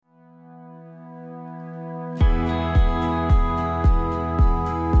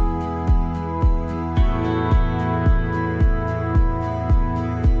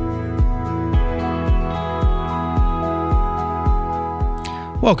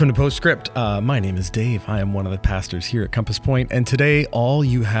Welcome to Postscript. My name is Dave. I am one of the pastors here at Compass Point, and today all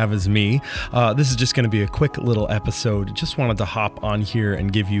you have is me. This is just going to be a quick little episode. Just wanted to hop on here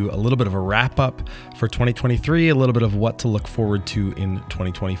and give you a little bit of a wrap up for 2023, a little bit of what to look forward to in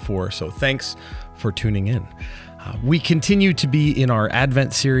 2024. So thanks for tuning in. We continue to be in our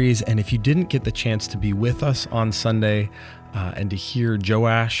Advent series, and if you didn't get the chance to be with us on Sunday, and to hear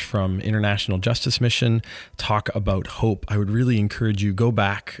Joash from International Justice Mission talk about hope, I would really encourage you go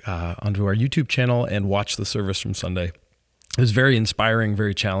back onto our YouTube channel and watch the service from Sunday. It was very inspiring,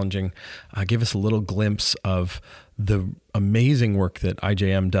 very challenging. Gave us a little glimpse of the amazing work that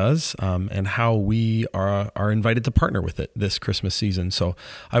IJM does and how we are invited to partner with it this Christmas season. So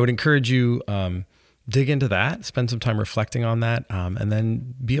I would encourage you dig into that, spend some time reflecting on that, and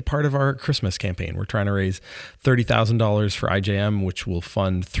then be a part of our Christmas campaign. We're trying to raise $30,000 for IJM, which will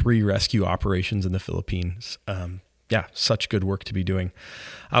fund 3 rescue operations in the Philippines. Such good work to be doing.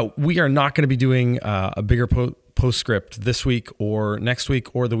 We are not going to be doing a bigger postscript this week or next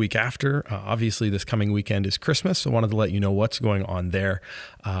week or the week after. Obviously, this coming weekend is Christmas, so I wanted to let you know what's going on there.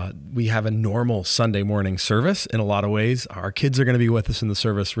 We have a normal Sunday morning service in a lot of ways. Our kids are going to be with us in the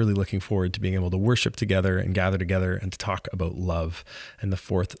service, really looking forward to being able to worship together and gather together and to talk about love and the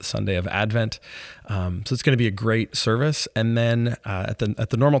 4th Sunday of Advent. So it's going to be a great service. And then at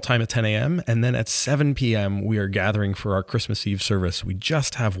the normal time at 10 a.m. and then at 7 p.m. we are gathering for our Christmas Eve service. We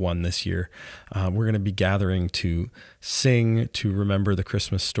just have one this year. We're going to be gathering to sing, to remember the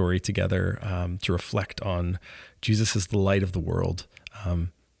Christmas story together, to reflect on Jesus as the light of the world,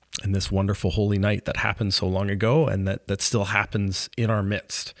 and this wonderful holy night that happened so long ago and that still happens in our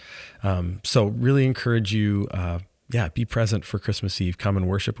midst. So really encourage you, be present for Christmas Eve. Come and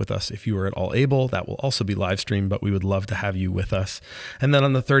worship with us if you are at all able. That will also be live streamed, but we would love to have you with us. And then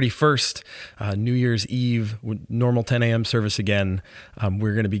on the 31st, New Year's Eve, normal 10 a.m. service again,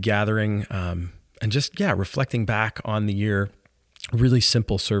 we're going to be gathering and just, reflecting back on the year. Really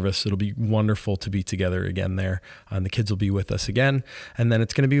simple service. It'll be wonderful to be together again there. And the kids will be with us again. And then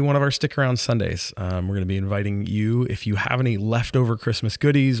it's going to be one of our stick around Sundays. We're going to be inviting you, if you have any leftover Christmas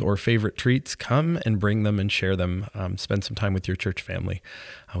goodies or favorite treats, come and bring them and share them. Spend some time with your church family.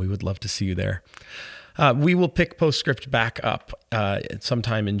 We would love to see you there. We will pick Postscript back up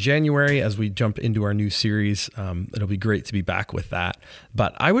sometime in January as we jump into our new series. It'll be great to be back with that.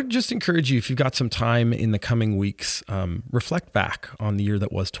 But I would just encourage you, if you've got some time in the coming weeks, reflect back on the year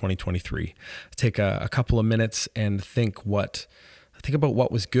that was 2023. Take a couple of minutes and think about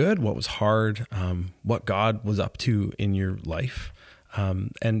what was good, what was hard, what God was up to in your life.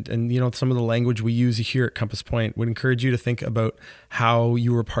 And some of the language we use here at Compass Point would encourage you to think about how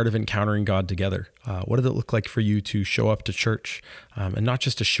you were part of encountering God together. What did it look like for you to show up to church, and not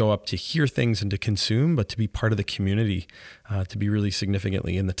just to show up to hear things and to consume, but to be part of the community, to be really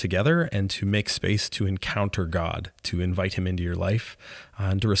significantly in the together and to make space to encounter God, to invite him into your life,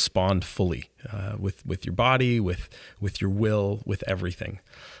 and to respond fully with your body, with your will, with everything.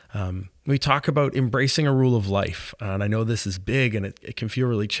 We talk about embracing a rule of life, and I know this is big and it can feel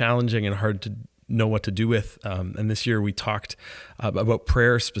really challenging and hard to know what to do with. And this year we talked about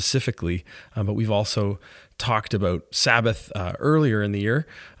prayer specifically, but we've also talked about Sabbath earlier in the year.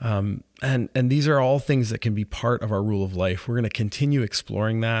 And these are all things that can be part of our rule of life. We're going to continue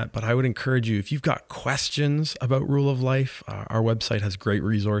exploring that, but I would encourage you, if you've got questions about rule of life, our website has great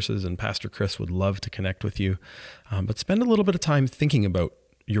resources and Pastor Chris would love to connect with you. But spend a little bit of time thinking about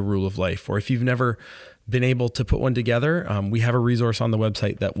your rule of life, or if you've never been able to put one together, we have a resource on the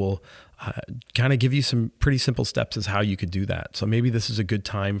website that will kind of give you some pretty simple steps as how you could do that. So maybe this is a good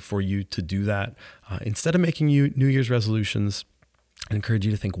time for you to do that. Instead of making New Year's resolutions, I encourage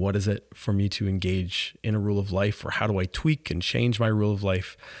you to think, what is it for me to engage in a rule of life, or how do I tweak and change my rule of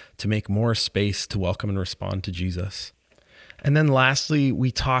life to make more space to welcome and respond to Jesus? And then lastly,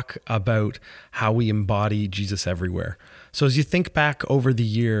 we talk about how we embody Jesus everywhere. So as you think back over the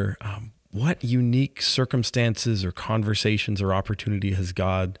year, what unique circumstances or conversations or opportunity has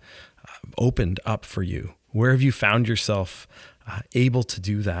God opened up for you? Where have you found yourself able to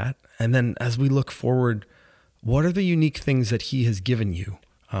do that? And then as we look forward, what are the unique things that he has given you,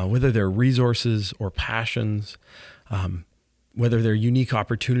 whether they're resources or passions, whether they're unique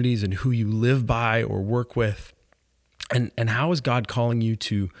opportunities in who you live by or work with? And how is God calling you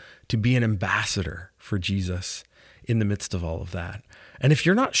to be an ambassador for Jesus in the midst of all of that? And if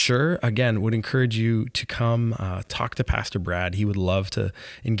you're not sure, again, would encourage you to come talk to Pastor Brad. He would love to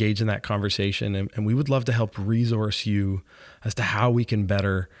engage in that conversation, and we would love to help resource you as to how we can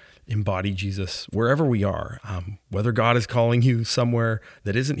better embody Jesus wherever we are, whether God is calling you somewhere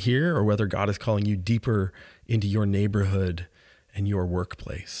that isn't here, or whether God is calling you deeper into your neighborhood in your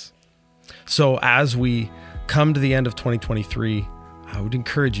workplace. So as we come to the end of 2023, I would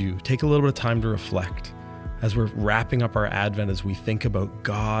encourage you, take a little bit of time to reflect as we're wrapping up our Advent, as we think about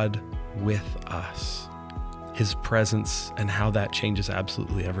God with us, his presence, and how that changes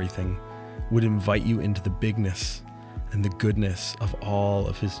absolutely everything. Would invite you into the bigness and the goodness of all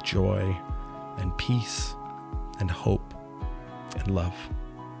of his joy and peace and hope and love.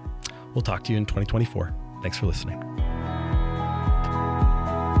 We'll talk to you in 2024. Thanks for listening.